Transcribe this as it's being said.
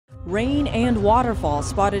Rain and waterfalls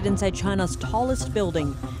spotted inside China's tallest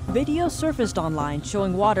building. Video surfaced online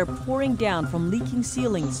showing water pouring down from leaking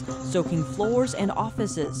ceilings, soaking floors and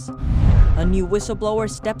offices. A new whistleblower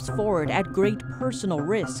steps forward at great personal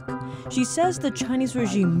risk. She says the Chinese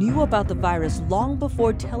regime knew about the virus long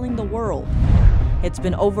before telling the world. It's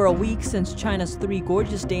been over a week since China's 3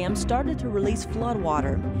 Gorges dams started to release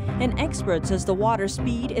floodwater. An expert says the water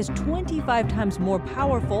speed is 25 times more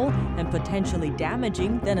powerful and potentially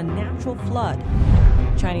damaging than a natural flood.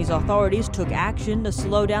 Chinese authorities took action to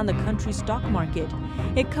slow down the country's stock market.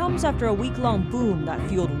 It comes after a week-long boom that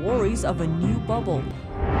fueled worries of a new bubble.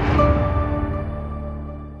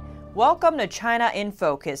 Welcome to China in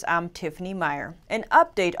Focus. I'm Tiffany Meyer. An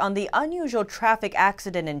update on the unusual traffic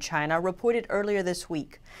accident in China reported earlier this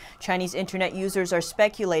week. Chinese internet users are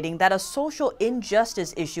speculating that a social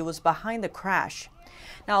injustice issue was behind the crash.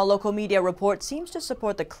 Now, a local media report seems to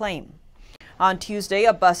support the claim. On Tuesday,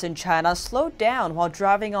 a bus in China slowed down while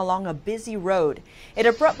driving along a busy road. It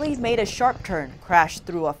abruptly made a sharp turn, crashed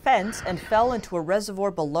through a fence, and fell into a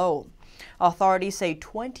reservoir below. Authorities say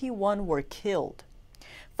 21 were killed.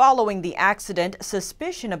 Following the accident,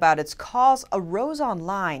 suspicion about its cause arose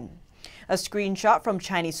online. A screenshot from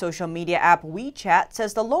Chinese social media app WeChat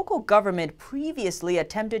says the local government previously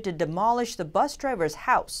attempted to demolish the bus driver's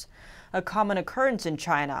house, a common occurrence in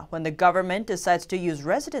China when the government decides to use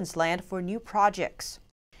residents' land for new projects.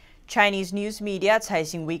 Chinese news media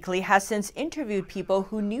Caixin Weekly has since interviewed people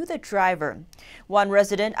who knew the driver. One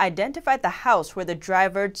resident identified the house where the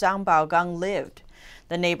driver Zhang Baogang lived.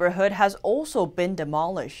 The neighborhood has also been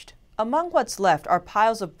demolished. Among what's left are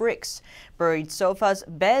piles of bricks, buried sofas,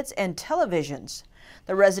 beds, and televisions.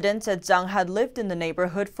 The resident said Zhang had lived in the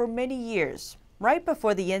neighborhood for many years. Right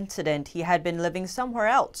before the incident, he had been living somewhere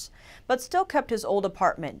else, but still kept his old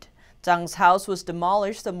apartment. Zhang's house was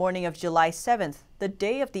demolished the morning of July 7th, the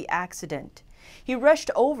day of the accident. He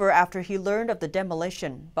rushed over after he learned of the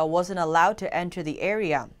demolition, but wasn't allowed to enter the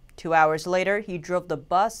area. 2 hours later, he drove the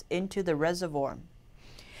bus into the reservoir.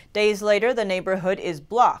 Days later, the neighborhood is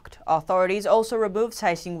blocked. Authorities also removed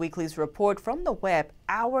Caixin Weekly's report from the web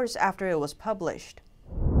hours after it was published.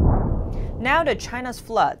 Now to China's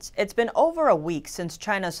floods. It's been over a week since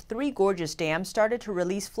China's 3 Gorges dams started to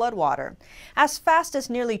release floodwater, as fast as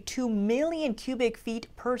nearly 2 million cubic feet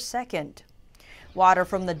per second. Water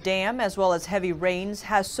from the dam, as well as heavy rains,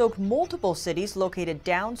 has soaked multiple cities located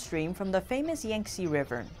downstream from the famous Yangtze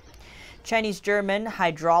River. Chinese-German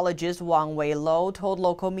hydrologist Wang Weilo told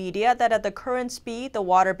local media that at the current speed, the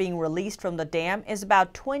water being released from the dam is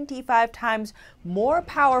about 25 times more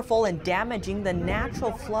powerful and damaging than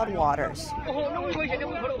natural floodwaters.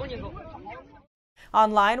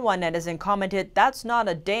 Online, one netizen commented, "That's not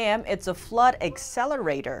a dam, it's a flood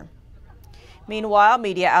accelerator." Meanwhile,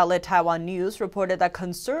 media outlet Taiwan News reported that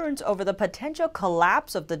concerns over the potential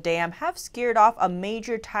collapse of the dam have scared off a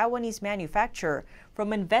major Taiwanese manufacturer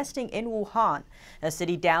from investing in Wuhan, a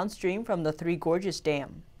city downstream from the 3 Gorges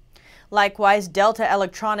Dam. Likewise, Delta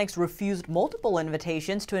Electronics refused multiple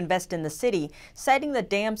invitations to invest in the city, citing the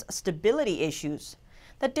dam's stability issues.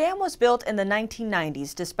 The dam was built in the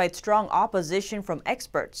 1990s despite strong opposition from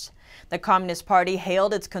experts. The Communist Party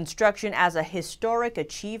hailed its construction as a historic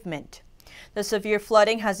achievement. The severe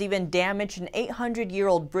flooding has even damaged an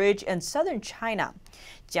 800-year-old bridge in southern China.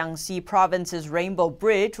 Jiangxi Province's Rainbow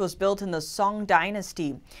Bridge was built in the Song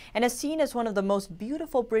Dynasty and is seen as one of the most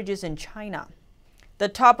beautiful bridges in China. The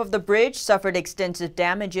top of the bridge suffered extensive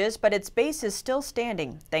damages, but its base is still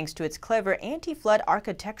standing thanks to its clever anti-flood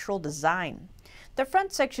architectural design. The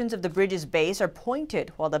front sections of the bridge's base are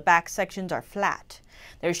pointed while the back sections are flat.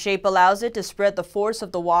 Their shape allows it to spread the force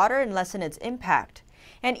of the water and lessen its impact.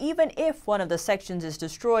 And even if one of the sections is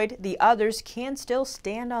destroyed, the others can still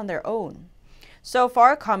stand on their own. So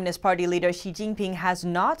far, Communist Party leader Xi Jinping has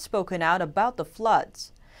not spoken out about the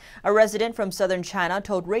floods. A resident from southern China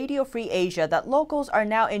told Radio Free Asia that locals are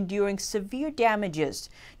now enduring severe damages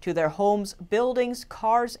to their homes, buildings,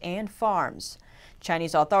 cars, and farms.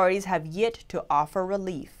 Chinese authorities have yet to offer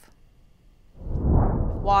relief.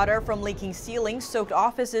 Water from leaking ceilings soaked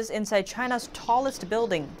offices inside China's tallest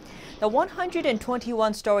building. The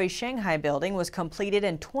 121-story Shanghai building was completed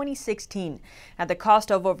in 2016 at the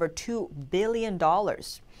cost of over $2 billion.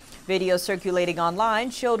 Videos circulating online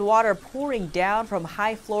showed water pouring down from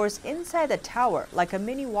high floors inside the tower like a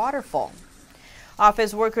mini waterfall.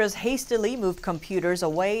 Office workers hastily moved computers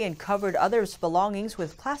away and covered others' belongings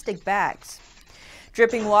with plastic bags.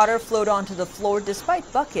 Dripping water flowed onto the floor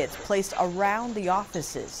despite buckets placed around the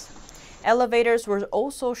offices. Elevators were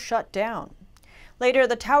also shut down. Later,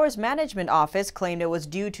 the tower's management office claimed it was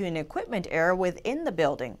due to an equipment error within the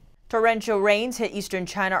building. Torrential rains hit eastern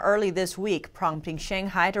China early this week, prompting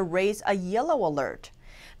Shanghai to raise a yellow alert.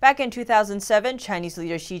 Back in 2007, Chinese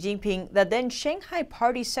leader Xi Jinping, the then Shanghai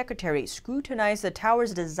Party secretary, scrutinized the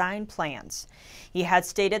tower's design plans. He had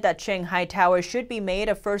stated that Shanghai Tower should be made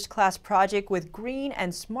a first-class project with green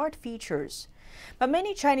and smart features. But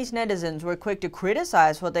many Chinese netizens were quick to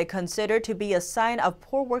criticize what they consider to be a sign of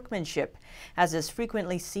poor workmanship, as is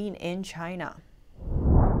frequently seen in China.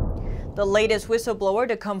 The latest whistleblower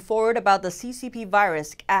to come forward about the CCP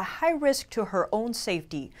virus at high risk to her own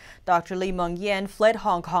safety, Dr. Li Mengyan fled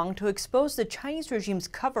Hong Kong to expose the Chinese regime's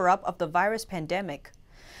cover-up of the virus pandemic.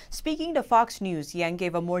 Speaking to Fox News, Yan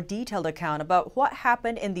gave a more detailed account about what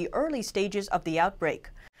happened in the early stages of the outbreak.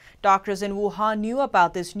 Doctors in Wuhan knew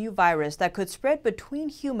about this new virus that could spread between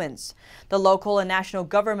humans. The local and national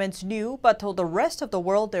governments knew, but told the rest of the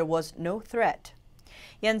world there was no threat.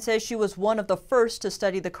 Yan says she was one of the first to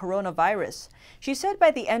study the coronavirus. She said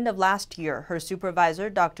by the end of last year, her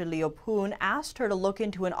supervisor, Dr. Liu Pun, asked her to look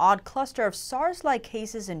into an odd cluster of SARS-like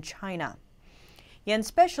cases in China. Yan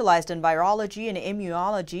specialized in virology and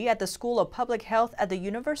immunology at the School of Public Health at the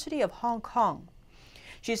University of Hong Kong.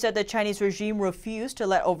 She said the Chinese regime refused to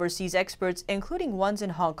let overseas experts, including ones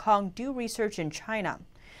in Hong Kong, do research in China.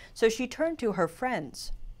 So she turned to her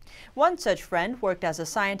friends. One such friend worked as a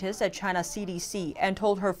scientist at China CDC and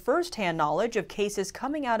told her first-hand knowledge of cases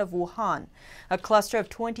coming out of Wuhan, a cluster of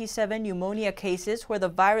 27 pneumonia cases where the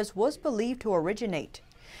virus was believed to originate.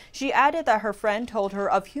 She added that her friend told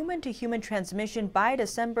her of human-to-human transmission by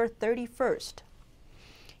December 31st.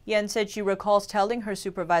 Yan said she recalls telling her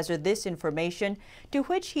supervisor this information, to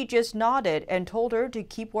which he just nodded and told her to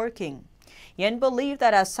keep working. Yan believed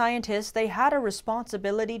that as scientists, they had a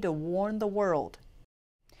responsibility to warn the world.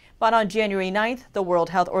 But on January 9th, the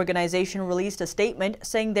World Health Organization released a statement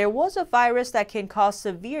saying there was a virus that can cause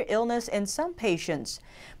severe illness in some patients,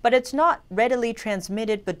 but it's not readily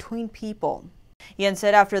transmitted between people. Yan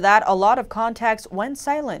said after that, a lot of contacts went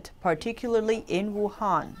silent, particularly in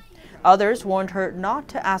Wuhan. Others warned her not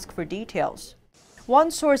to ask for details.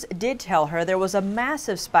 One source did tell her there was a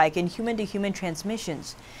massive spike in human-to-human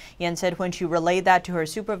transmissions. Yan said when she relayed that to her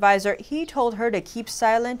supervisor, he told her to keep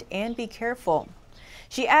silent and be careful.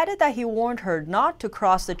 She added that he warned her not to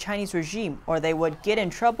cross the Chinese regime or they would get in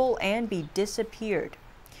trouble and be disappeared.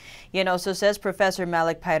 Yan also says Professor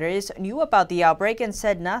Malik Pairis knew about the outbreak and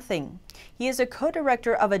said nothing. He is a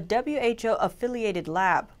co-director of a WHO-affiliated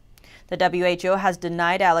lab. The WHO has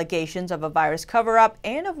denied allegations of a virus cover-up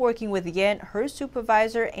and of working with Yan, her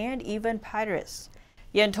supervisor, and even Pairis.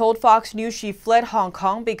 Yan told Fox News she fled Hong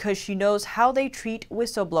Kong because she knows how they treat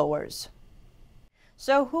whistleblowers.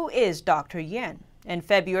 So who is Dr. Yan? In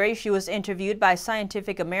February, she was interviewed by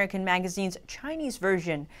Scientific American magazine's Chinese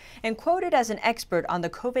version and quoted as an expert on the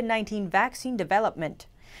COVID-19 vaccine development.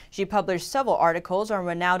 She published several articles on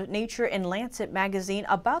renowned Nature and Lancet magazine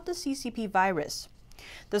about the CCP virus.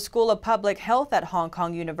 The School of Public Health at Hong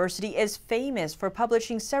Kong University is famous for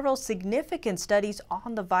publishing several significant studies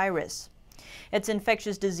on the virus. Its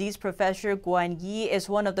infectious disease professor Guan Yi is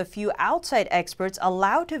one of the few outside experts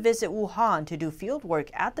allowed to visit Wuhan to do fieldwork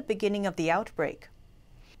at the beginning of the outbreak.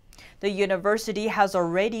 The university has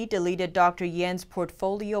already deleted Dr. Yan's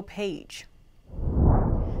portfolio page.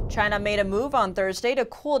 China made a move on Thursday to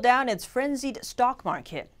cool down its frenzied stock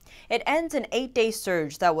market. It ends an 8-day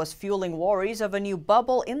surge that was fueling worries of a new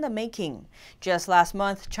bubble in the making. Just last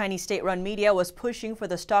month, Chinese state-run media was pushing for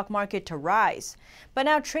the stock market to rise. But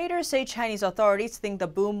now traders say Chinese authorities think the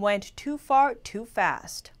boom went too far, too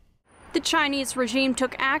fast. The Chinese regime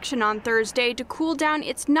took action on Thursday to cool down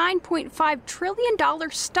its $9.5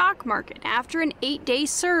 trillion stock market after an 8-day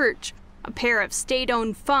surge. A pair of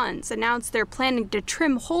state-owned funds announced they're planning to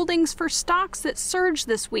trim holdings for stocks that surged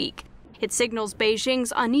this week. It signals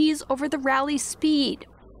Beijing's unease over the rally's speed.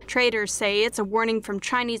 Traders say it's a warning from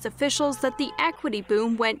Chinese officials that the equity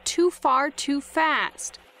boom went too far too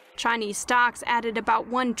fast. Chinese stocks added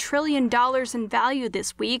about $1 trillion in value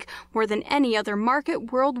this week, more than any other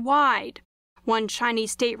market worldwide. One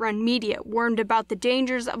Chinese state-run media warned about the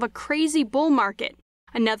dangers of a crazy bull market.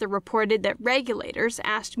 Another reported that regulators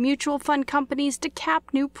asked mutual fund companies to cap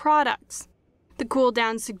new products. The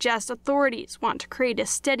cool-down suggests authorities want to create a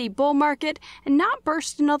steady bull market and not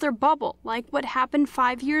burst another bubble like what happened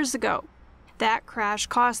 5 years ago. That crash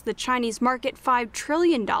cost the Chinese market $5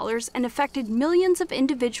 trillion and affected millions of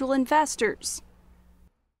individual investors.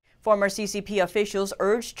 Former CCP officials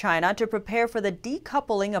urged China to prepare for the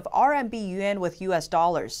decoupling of RMB-yuan with U.S.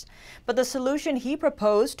 dollars. But the solution he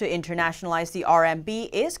proposed to internationalize the RMB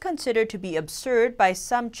is considered to be absurd by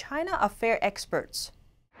some China affair experts.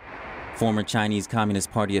 Former Chinese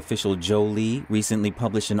Communist Party official Zhou Li recently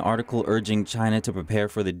published an article urging China to prepare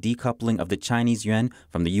for the decoupling of the Chinese yuan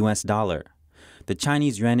from the U.S. dollar. The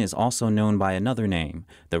Chinese yuan is also known by another name,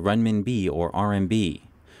 the renminbi or RMB.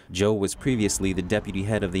 Zhou was previously the deputy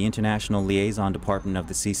head of the International Liaison Department of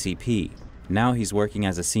the CCP. Now he's working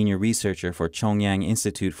as a senior researcher for Chongyang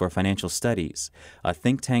Institute for Financial Studies, a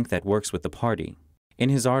think tank that works with the party. In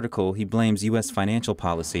his article, he blames U.S. financial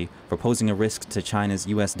policy for posing a risk to China's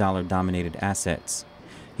U.S. dollar-dominated assets.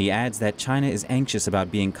 He adds that China is anxious about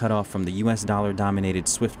being cut off from the U.S. dollar-dominated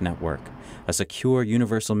SWIFT network, a secure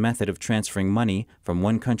universal method of transferring money from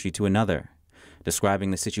one country to another. Describing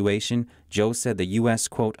the situation, Zhou said the U.S.,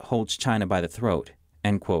 quote, holds China by the throat,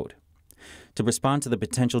 end quote. To respond to the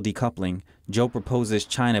potential decoupling, Zhou proposes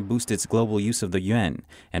China boost its global use of the yuan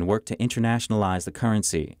and work to internationalize the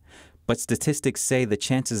currency. But statistics say the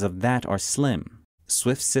chances of that are slim.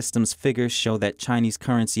 SWIFT systems figures show that Chinese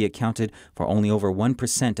currency accounted for only over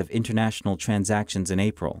 1% of international transactions in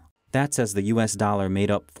April. That's as the U.S. dollar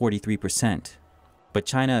made up 43%. But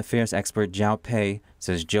China affairs expert Zhao Pei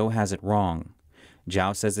says Zhou has it wrong.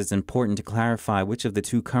 Zhao says it's important to clarify which of the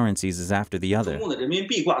two currencies is after the other.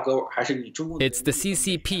 It's the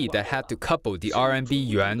CCP that had to couple the RMB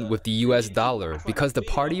yuan with the US dollar because the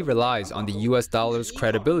party relies on the US dollar's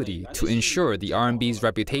credibility to ensure the RMB's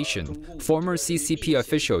reputation. Former CCP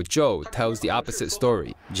official Zhou tells the opposite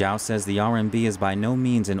story. Zhao says the RMB is by no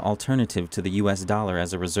means an alternative to the US dollar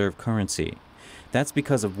as a reserve currency. That's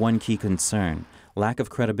because of one key concern: lack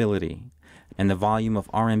of credibility. And the volume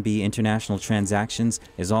of RMB international transactions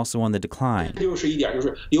is also on the decline.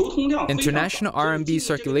 International RMB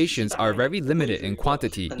circulations are very limited in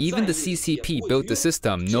quantity. Even the CCP built the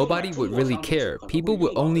system. Nobody would really care. People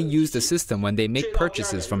would only use the system when they make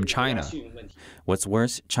purchases from China. What's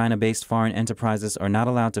worse, China-based foreign enterprises are not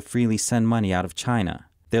allowed to freely send money out of China.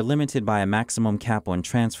 They're limited by a maximum cap on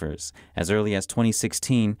transfers. As early as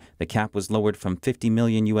 2016, the cap was lowered from $50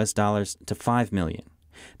 million US dollars to $5 million.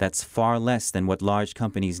 That's far less than what large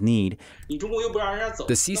companies need. The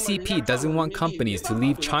CCP doesn't want companies to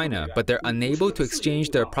leave China, but they're unable to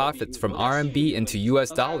exchange their profits from RMB into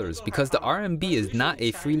US dollars because the RMB is not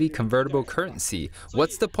a freely convertible currency.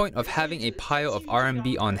 What's the point of having a pile of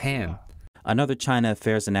RMB on hand? Another China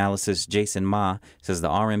affairs analyst, Jason Ma, says the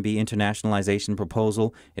RMB internationalization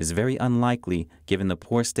proposal is very unlikely given the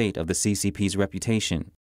poor state of the CCP's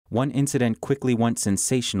reputation. One incident quickly went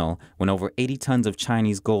sensational when over 80 tons of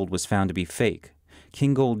Chinese gold was found to be fake.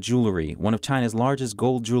 King Gold Jewelry, one of China's largest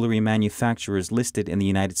gold jewelry manufacturers listed in the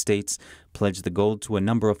United States, pledged the gold to a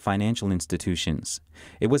number of financial institutions.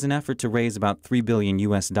 It was an effort to raise about $3 billion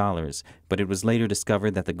US dollars, but it was later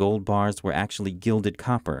discovered that the gold bars were actually gilded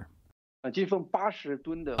copper.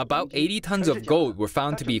 About 80 tons of gold were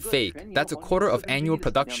found to be fake. That's a quarter of annual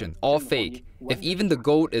production, all fake. If even the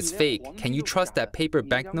gold is fake, can you trust that paper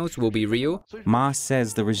banknotes will be real? Ma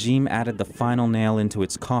says the regime added the final nail into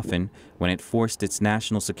its coffin when it forced its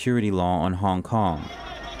national security law on Hong Kong.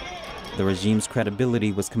 The regime's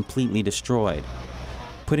credibility was completely destroyed.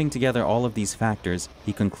 Putting together all of these factors,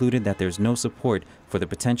 he concluded that there's no support for the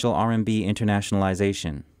potential RMB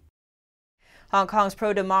internationalization. Hong Kong's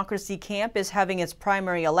pro-democracy camp is having its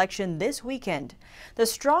primary election this weekend. The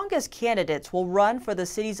strongest candidates will run for the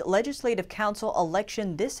city's Legislative Council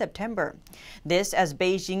election this September. This as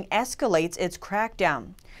Beijing escalates its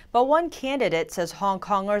crackdown. But one candidate says Hong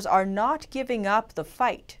Kongers are not giving up the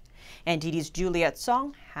fight. NTD's Juliet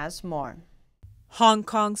Song has more. Hong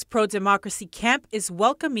Kong's pro-democracy camp is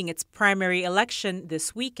welcoming its primary election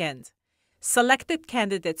this weekend. Selected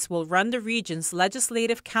candidates will run the region's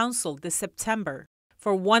Legislative Council this September.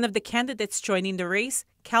 For one of the candidates joining the race,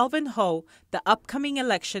 Calvin Ho, the upcoming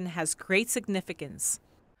election has great significance.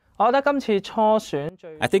 I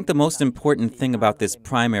think the most important thing about this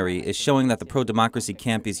primary is showing that the pro-democracy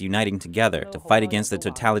camp is uniting together to fight against the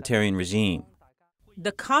totalitarian regime.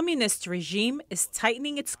 The communist regime is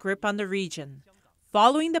tightening its grip on the region.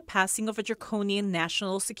 Following the passing of a draconian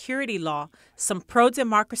national security law, some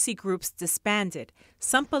pro-democracy groups disbanded,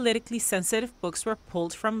 some politically sensitive books were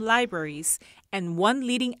pulled from libraries, and one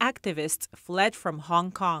leading activist fled from Hong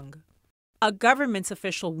Kong. A government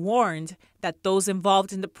official warned that those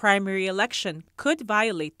involved in the primary election could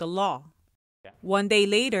violate the law. One day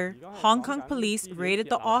later, Hong Kong police raided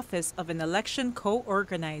the office of an election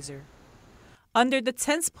co-organizer. Under the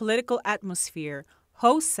tense political atmosphere,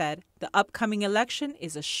 Ho said the upcoming election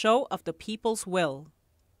is a show of the people's will.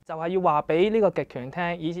 It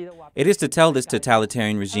is to tell this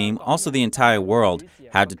totalitarian regime, also the entire world,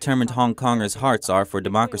 how determined Hong Kongers' hearts are for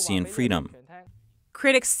democracy and freedom.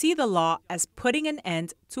 Critics see the law as putting an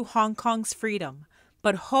end to Hong Kong's freedom.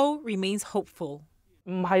 But Ho remains hopeful.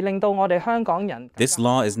 This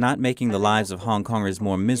law is not making the lives of Hong Kongers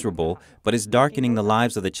more miserable, but is darkening the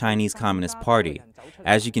lives of the Chinese Communist Party.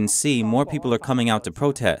 As you can see, more people are coming out to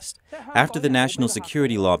protest. After the national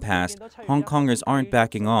security law passed, Hong Kongers aren't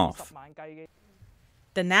backing off.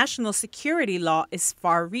 The national security law is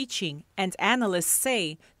far-reaching, and analysts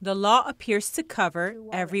say the law appears to cover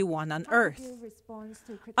everyone on Earth.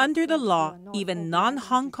 Under the law, even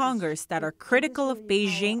non-Hong Kongers that are critical of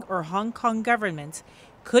Beijing or Hong Kong government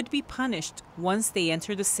could be punished once they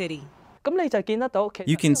enter the city.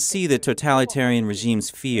 You can see the totalitarian regime's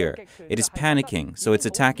fear. It is panicking, so it's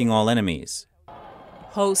attacking all enemies.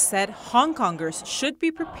 Ho said Hong Kongers should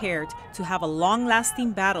be prepared to have a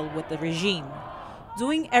long-lasting battle with the regime,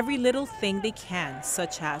 doing every little thing they can,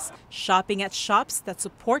 such as shopping at shops that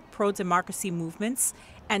support pro-democracy movements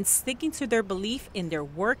and sticking to their belief in their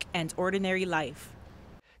work and ordinary life.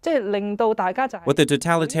 What the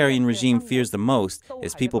totalitarian regime fears the most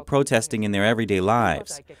is people protesting in their everyday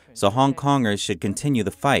lives. So Hong Kongers should continue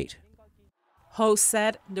the fight. Ho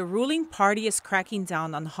said the ruling party is cracking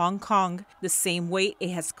down on Hong Kong the same way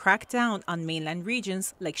it has cracked down on mainland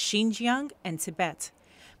regions like Xinjiang and Tibet.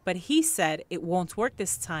 But he said it won't work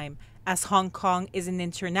this time, as Hong Kong is an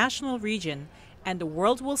international region and the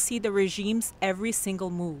world will see the regime's every single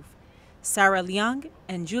move. Sarah Liang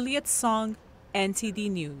and Juliet Song, NTD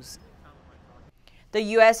News. The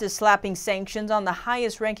U.S. is slapping sanctions on the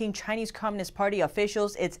highest-ranking Chinese Communist Party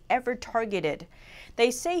officials it's ever targeted.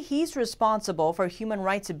 They say he's responsible for human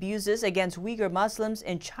rights abuses against Uyghur Muslims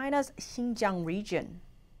in China's Xinjiang region.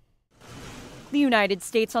 The United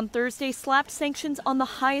States on Thursday slapped sanctions on the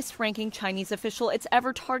highest-ranking Chinese official it's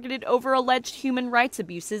ever targeted over alleged human rights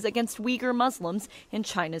abuses against Uyghur Muslims in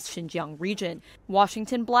China's Xinjiang region.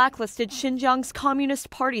 Washington blacklisted Xinjiang's Communist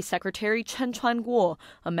Party Secretary Chen Chuan-kuo,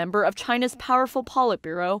 a member of China's powerful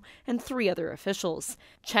Politburo, and 3 other officials.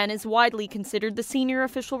 Chen is widely considered the senior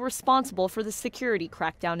official responsible for the security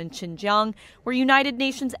crackdown in Xinjiang, where United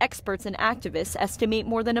Nations experts and activists estimate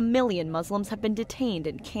more than 1 million Muslims have been detained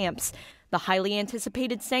in camps. The highly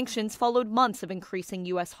anticipated sanctions followed months of increasing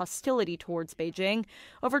U.S. hostility towards Beijing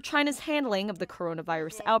over China's handling of the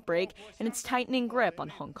coronavirus outbreak and its tightening grip on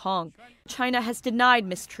Hong Kong. China has denied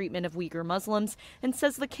mistreatment of Uyghur Muslims and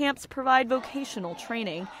says the camps provide vocational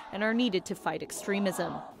training and are needed to fight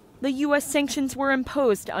extremism. The U.S. sanctions were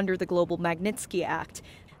imposed under the Global Magnitsky Act.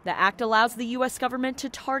 The act allows the U.S. government to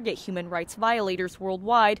target human rights violators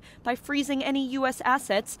worldwide by freezing any U.S.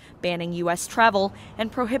 assets, banning U.S. travel,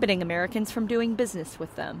 and prohibiting Americans from doing business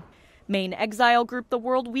with them. Main exile group the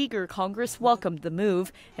World Uyghur Congress welcomed the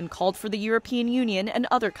move and called for the European Union and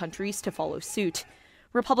other countries to follow suit.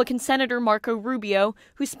 Republican Senator Marco Rubio,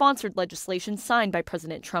 who sponsored legislation signed by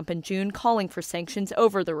President Trump in June calling for sanctions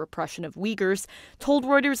over the repression of Uyghurs, told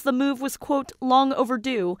Reuters the move was, quote, long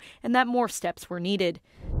overdue and that more steps were needed.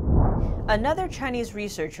 Another Chinese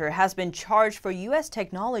researcher has been charged for U.S.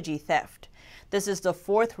 technology theft. This is the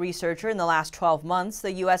 4th researcher in the last 12 months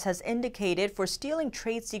the U.S. has indicated for stealing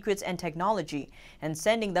trade secrets and technology and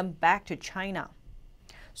sending them back to China.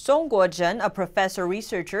 Song Guozhen, a professor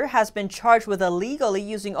researcher, has been charged with illegally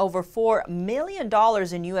using over $4 million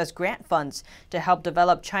in U.S. grant funds to help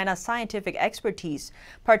develop China's scientific expertise,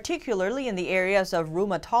 particularly in the areas of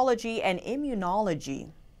rheumatology and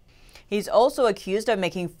immunology. He's also accused of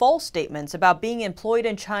making false statements about being employed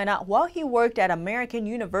in China while he worked at American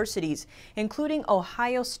universities, including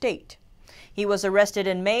Ohio State. He was arrested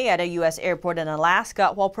in May at a U.S. airport in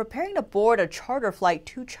Alaska while preparing to board a charter flight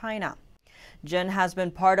to China. Zhen has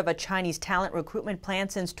been part of a Chinese talent recruitment plan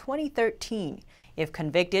since 2013. If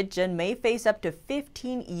convicted, Zhen may face up to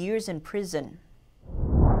 15 years in prison.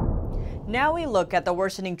 Now we look at the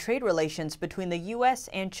worsening trade relations between the U.S.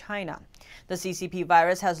 and China. The CCP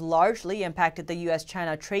virus has largely impacted the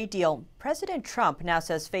U.S.-China trade deal. President Trump now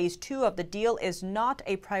says phase 2 of the deal is not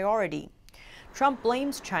a priority. Trump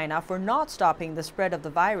blames China for not stopping the spread of the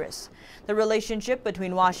virus. The relationship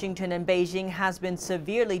between Washington and Beijing has been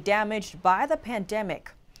severely damaged by the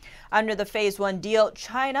pandemic. Under the Phase 1 deal,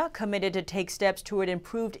 China committed to take steps toward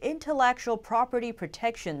improved intellectual property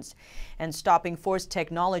protections and stopping forced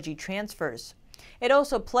technology transfers. It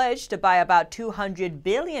also pledged to buy about $200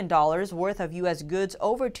 billion worth of U.S. goods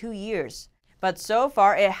over 2 years. But so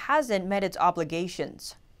far, it hasn't met its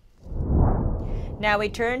obligations. Now we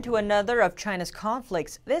turn to another of China's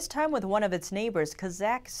conflicts, this time with one of its neighbors,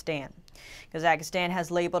 Kazakhstan. Kazakhstan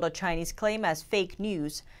has labeled a Chinese claim as fake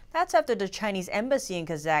news. That's after the Chinese embassy in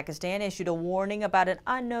Kazakhstan issued a warning about an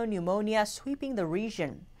unknown pneumonia sweeping the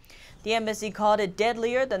region. The embassy called it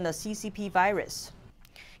deadlier than the CCP virus.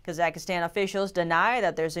 Kazakhstan officials deny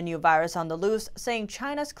that there's a new virus on the loose, saying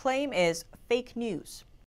China's claim is fake news.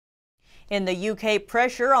 In the UK,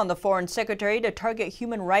 pressure on the Foreign Secretary to target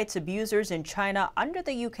human rights abusers in China under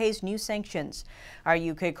the UK's new sanctions. Our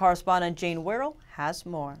UK correspondent Jane Wirrell has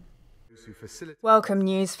more. Welcome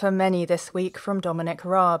news for many this week from Dominic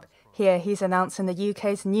Raab. Here he's announcing the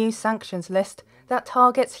UK's new sanctions list that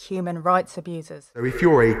targets human rights abusers. So if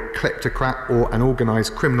you're a kleptocrat or an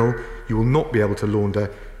organised criminal, you will not be able to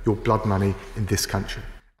launder your blood money in this country.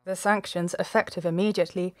 The sanctions, effective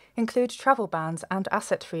immediately, include travel bans and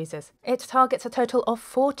asset freezes. It targets a total of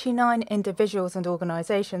 49 individuals and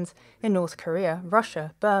organisations in North Korea,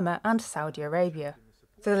 Russia, Burma and Saudi Arabia.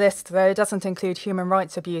 The list, though, doesn't include human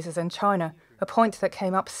rights abusers in China, a point that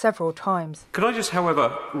came up several times. Could I just,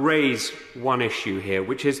 however, raise one issue here,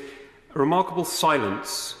 which is a remarkable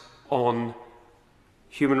silence on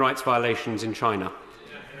human rights violations in China?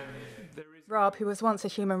 Raab, who was once a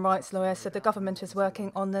human rights lawyer, said the government is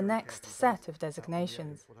working on the next set of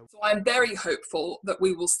designations. So I'm very hopeful that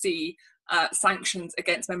we will see sanctions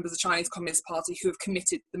against members of the Chinese Communist Party who have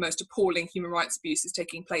committed the most appalling human rights abuses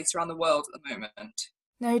taking place around the world at the moment.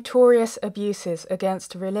 Notorious abuses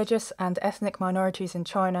against religious and ethnic minorities in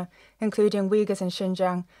China, including Uyghurs in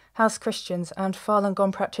Xinjiang, House Christians and Falun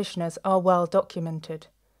Gong practitioners, are well documented.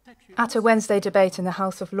 At a Wednesday debate in the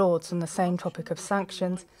House of Lords on the same topic of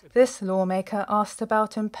sanctions, this lawmaker asked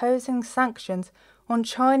about imposing sanctions on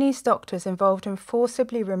Chinese doctors involved in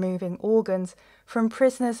forcibly removing organs from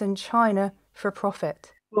prisoners in China for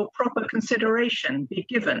profit. Will proper consideration be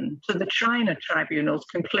given to the China Tribunal's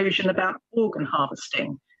conclusion about organ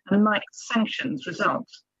harvesting, and might sanctions result?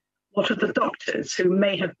 What of the doctors who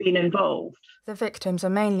may have been involved? The victims are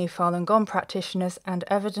mainly Falun Gong practitioners, and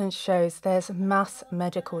evidence shows there's mass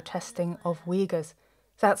medical testing of Uyghurs.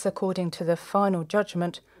 That's according to the final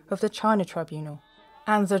judgment of the China Tribunal.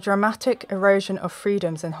 And the dramatic erosion of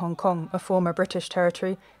freedoms in Hong Kong, a former British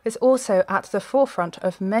territory, is also at the forefront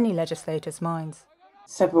of many legislators' minds.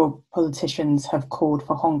 Several politicians have called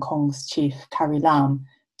for Hong Kong's chief, Carrie Lam,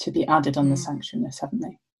 to be added on the sanction list, haven't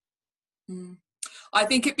they? I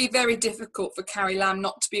think it'd be very difficult for Carrie Lam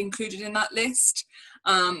not to be included in that list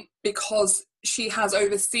because she has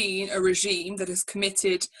overseen a regime that has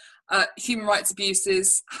committed human rights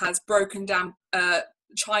abuses, has broken down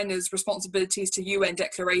China's responsibilities to UN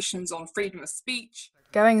declarations on freedom of speech.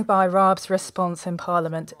 Going by Raab's response in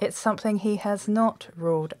Parliament, it's something he has not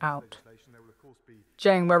ruled out.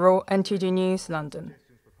 Jane Wirrell, NTD News, London.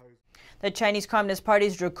 The Chinese Communist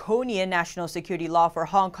Party's draconian national security law for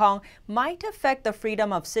Hong Kong might affect the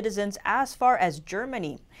freedom of citizens as far as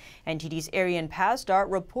Germany. NTD's Arian Pasdar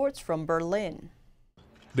reports from Berlin.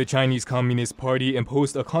 The Chinese Communist Party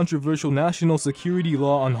imposed a controversial national security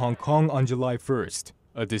law on Hong Kong on July 1st,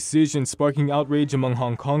 a decision sparking outrage among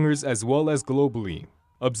Hong Kongers as well as globally.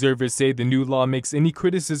 Observers say the new law makes any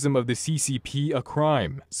criticism of the CCP a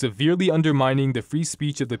crime, severely undermining the free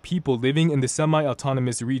speech of the people living in the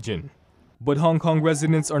semi-autonomous region. But Hong Kong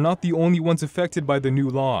residents are not the only ones affected by the new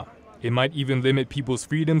law. It might even limit people's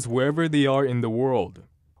freedoms wherever they are in the world.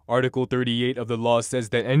 Article 38 of the law says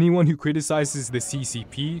that anyone who criticizes the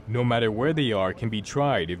CCP, no matter where they are, can be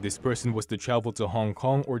tried if this person was to travel to Hong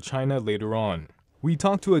Kong or China later on. We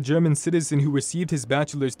talked to a German citizen who received his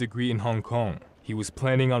bachelor's degree in Hong Kong. He was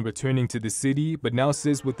planning on returning to the city, but now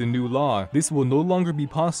says with the new law, this will no longer be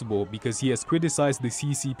possible because he has criticized the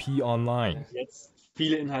CCP online.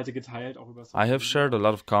 I have shared a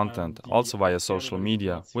lot of content, also via social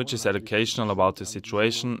media, which is educational about the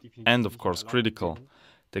situation and of course critical.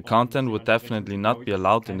 The content would definitely not be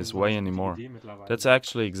allowed in this way anymore. That's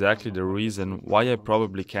actually exactly the reason why I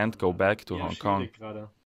probably can't go back to Hong Kong.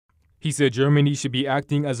 He said Germany should be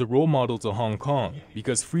acting as a role model to Hong Kong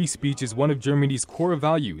because free speech is one of Germany's core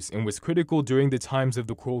values and was critical during the times of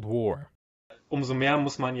the Cold War.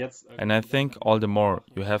 And I think all the more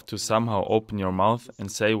you have to somehow open your mouth and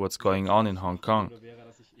say what's going on in Hong Kong.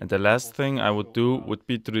 And the last thing I would do would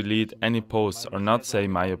be to delete any posts or not say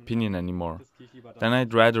my opinion anymore. Then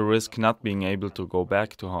I'd rather risk not being able to go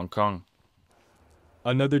back to Hong Kong.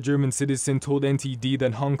 Another German citizen told NTD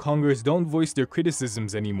that Hong Kongers don't voice their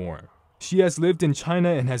criticisms anymore. She has lived in China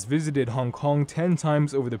and has visited Hong Kong 10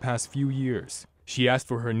 times over the past few years. She asked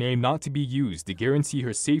for her name not to be used to guarantee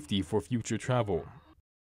her safety for future travel.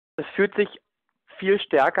 It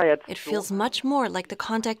feels much more like the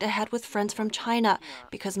contact I had with friends from China,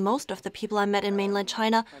 because most of the people I met in mainland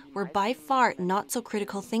China were by far not so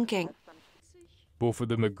critical thinking. Both of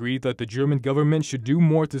them agreed that the German government should do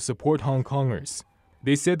more to support Hong Kongers.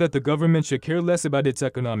 They said that the government should care less about its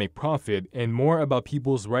economic profit and more about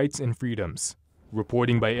people's rights and freedoms.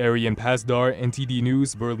 Reporting by Arian Pasdar, NTD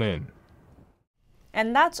News, Berlin.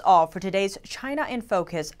 And that's all for today's China in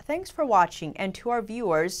Focus. Thanks for watching, and to our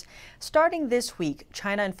viewers, starting this week,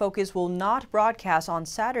 China in Focus will not broadcast on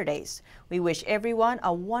Saturdays. We wish everyone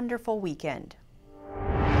a wonderful weekend.